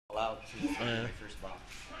Allowed to my first box.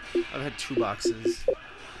 I've had 2 boxes.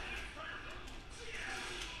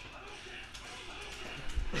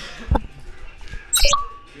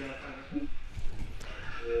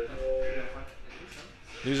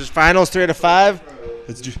 Losers finals 3 out of 5.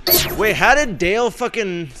 Let's do. Wait, how did Dale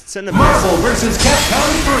fucking send a Marvel versus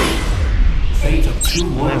Capcom 3. Fate of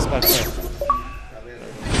 2 worlds.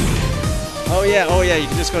 Oh yeah, you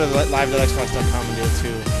can just go to live.xbox.com and do it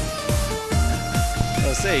too.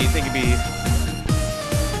 I'll say, you think it'd be...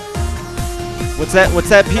 What's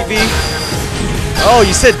that, PB? Oh,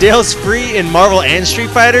 you said Dale's free in Marvel and Street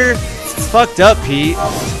Fighter? It's fucked up, Pete.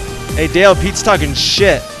 Hey, Dale, Pete's talking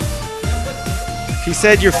shit. He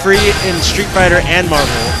said you're free in Street Fighter and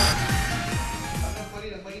Marvel.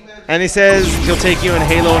 And he says he'll take you in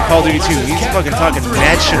Halo and Call of Duty 2. He's fucking talking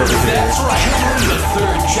mad shit over here.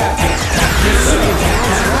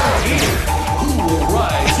 Who will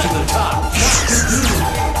rise to the top?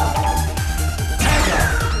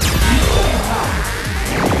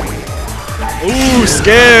 Ooh,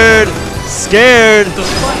 scared. Scared. The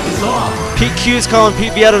fight is on. Pete Q's calling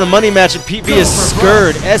Pete V out on a money match, and Pete V is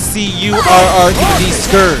scared. S-C-U-R-R-E-D,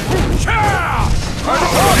 scared.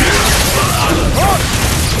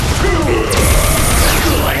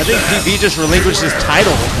 I think Pete V just relinquished his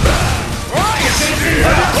title. You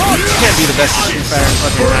can't be the best at Street Fighter and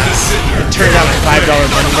fucking it turned out a $5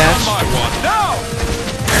 money match.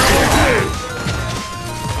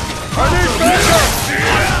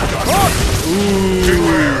 Ooh,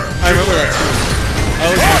 I remember that too.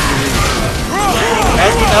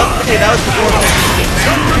 That was before.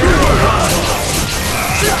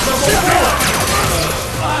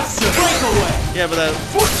 Yeah, but that was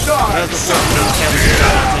before.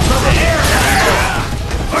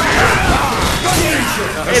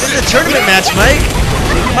 Hey, this is a tournament match, Mike.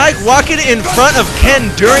 Mike walking in front of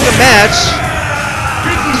Ken during a match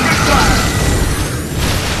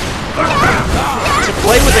to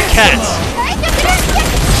play with a cat.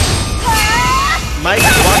 Mike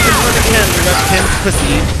walked in front of Ken to rub Ken's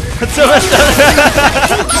pussy. That's so messed up.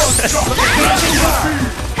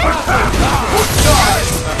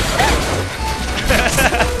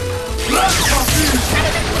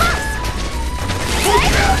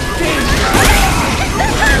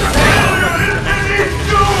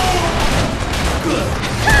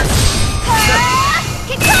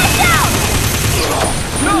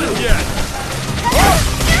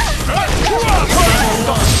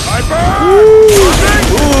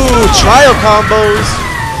 Ooh, trial combos.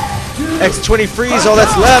 X20 freeze, all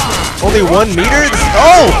that's left. Only 1 meter.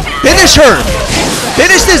 Oh, finish her.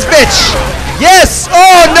 Finish this bitch. Yes.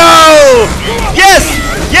 Oh no. Yes.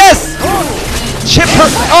 Yes. Chip her.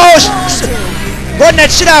 Oh, run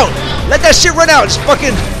that shit out. Let that shit run out. Just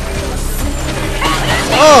fucking.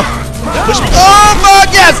 Oh. Push. Oh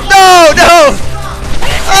fuck. Yes. No. No.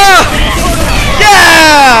 Oh.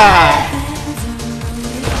 Yeah.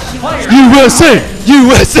 USA!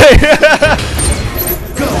 USA!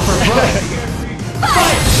 Go for broke.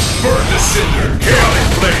 Fight! Burn the cinder. Chaotic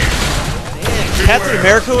flame. Captain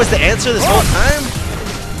America was the answer this whole time?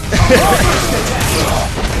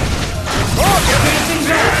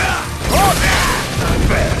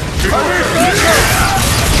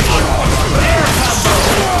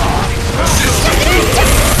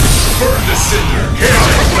 Burn the cinder.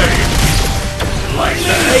 Chaotic flame. Like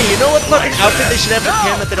that. Hey, you know what fucking outfit they should have for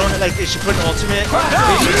Cam that they don't like? They should put an ultimate.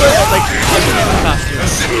 They should put like ultimate costume.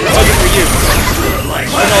 Ultimate for you.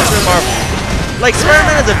 An ultimate Marvel. Like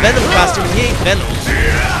Spider-Man has a Venom costume and he ain't Venom.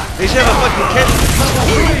 They should have a fucking Ken.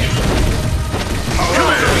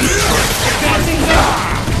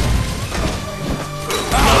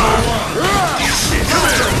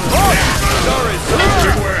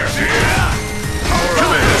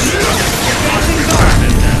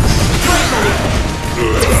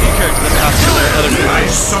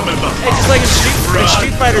 Hey, just like in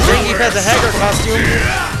Street Fighter, Zangief has a Haggar costume.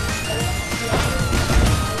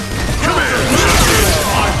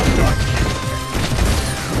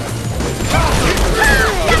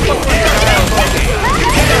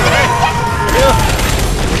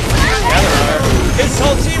 His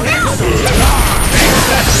whole team.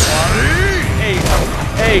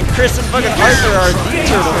 Hey, Chris and fucking Arthur are the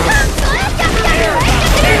turtles.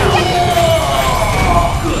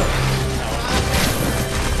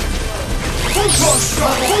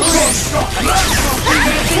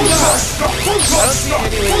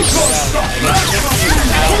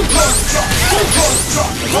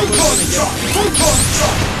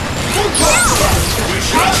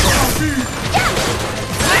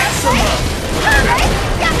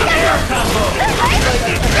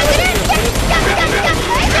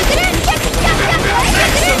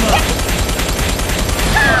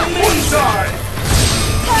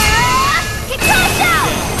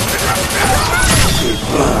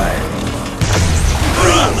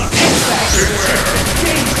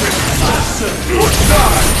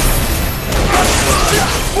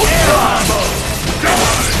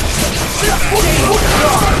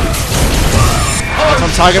 That's what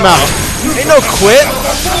I'm talking about. Ain't no quit.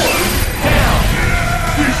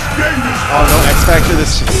 Oh, no X Factor.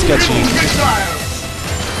 This shit's sketchy.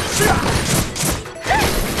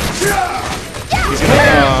 He's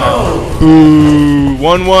gonna. Ooh,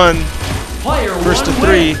 1-1. First to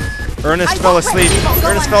 3. Ernest fell asleep.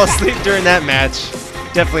 Ernest fell asleep during that match.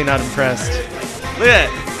 Definitely not impressed. Look at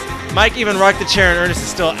that. Mike even rocked the chair and Ernest is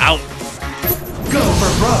still out. Go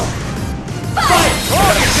for broke. Fight!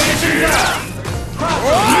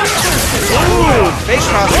 Ooh, face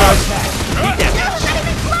cross up. Beat that bitch.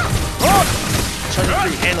 Chun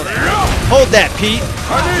free, handle that. Hold that, Pete.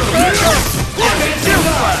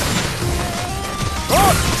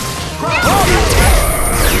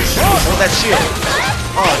 Hold that shield.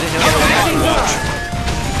 Oh, I didn't know that.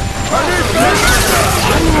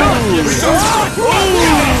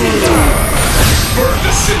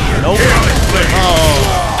 Nope.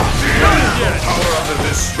 Oh.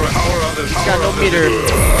 He's got no meter.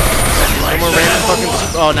 No more random fucking.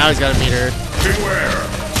 Oh, now he's got a meter.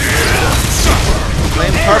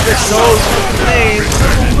 Flame carpet so lame.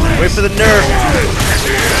 Wait for the nerf.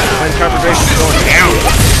 Flame carpet base is going down.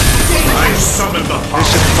 This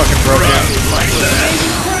shit's fucking broken.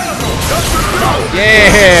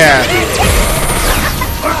 Yeah.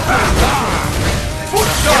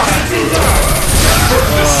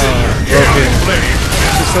 Broken.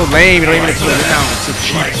 This is so lame. You don't even have to put it down. It's so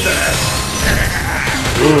cheap.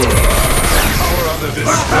 Ooh.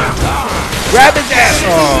 Grab his ass!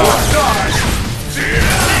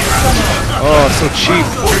 Oh, so cheap.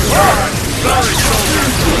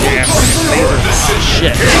 Yeah,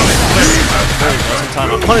 shit.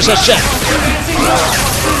 Punish that shit.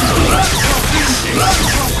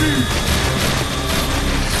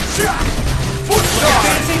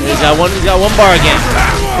 He's got one bar again.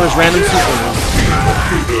 For his random super.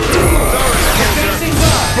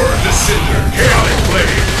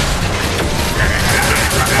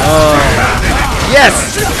 Yes!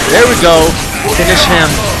 There we go. Finish him.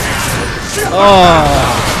 Oh.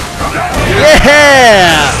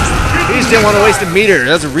 Yeah! He just didn't want to waste a meter.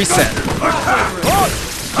 That's a reset.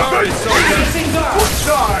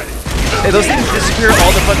 Hey, those things disappear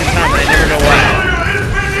all the fucking time, and I never know why.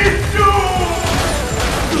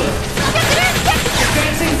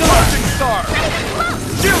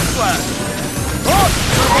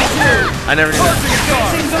 I never knew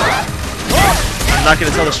that. I'm not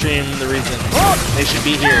gonna tell the stream the reason. They should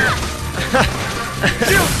be here.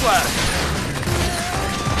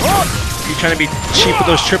 You trying to be cheap with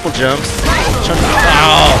those triple jumps?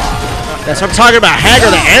 Oh, that's what I'm talking about.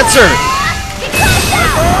 Haggar, the answer.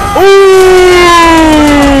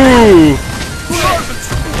 Ooh!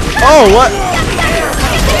 Oh, what?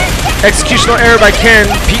 Executional error by Ken.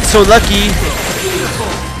 Pete so lucky.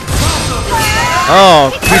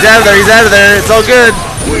 Oh, he's out of there. He's out of there. It's all good.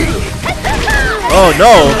 Oh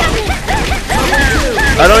no!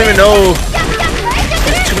 I don't even know.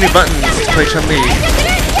 There's too many buttons to play Chun-Li.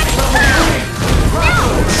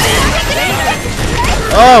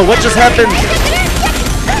 Oh, what just happened?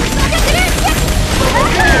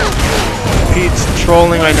 Pete's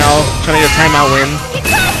trolling right now, trying to get a timeout win.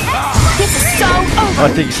 Oh,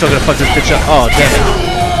 I think he's still gonna fuck this bitch up. Oh, damn it.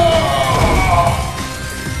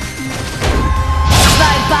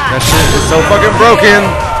 That shit is so fucking broken.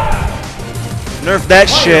 Nerf that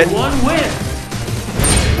shit.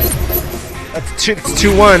 That's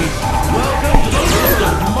 2-1.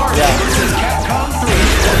 Yeah.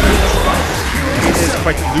 He is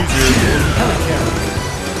quite the loser.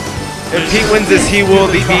 If Pete wins this, he will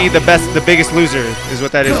be the biggest loser, is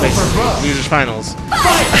what that is basically. Losers finals.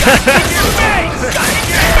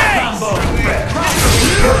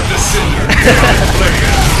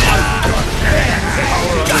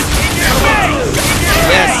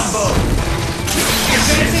 Yes.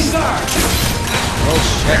 Oh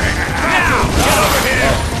shit.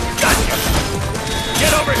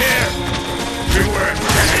 Get over here!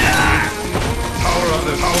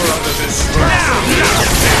 Power on the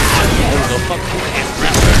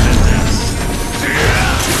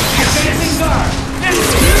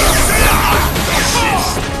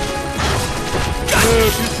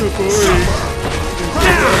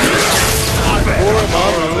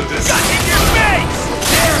destruction.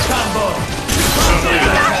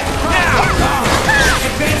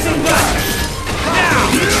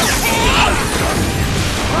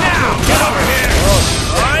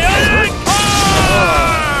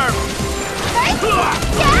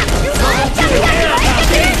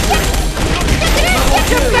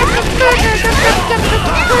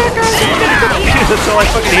 That's all I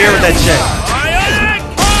fucking hear with that shit.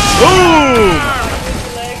 Boom!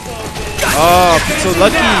 Oh, so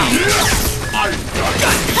lucky.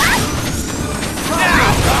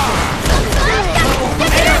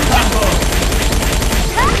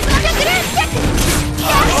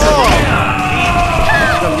 Oh.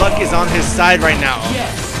 The luck is on his side right now.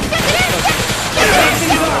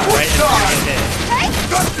 Right in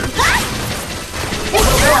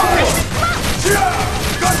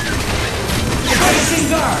Rising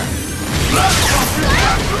guard.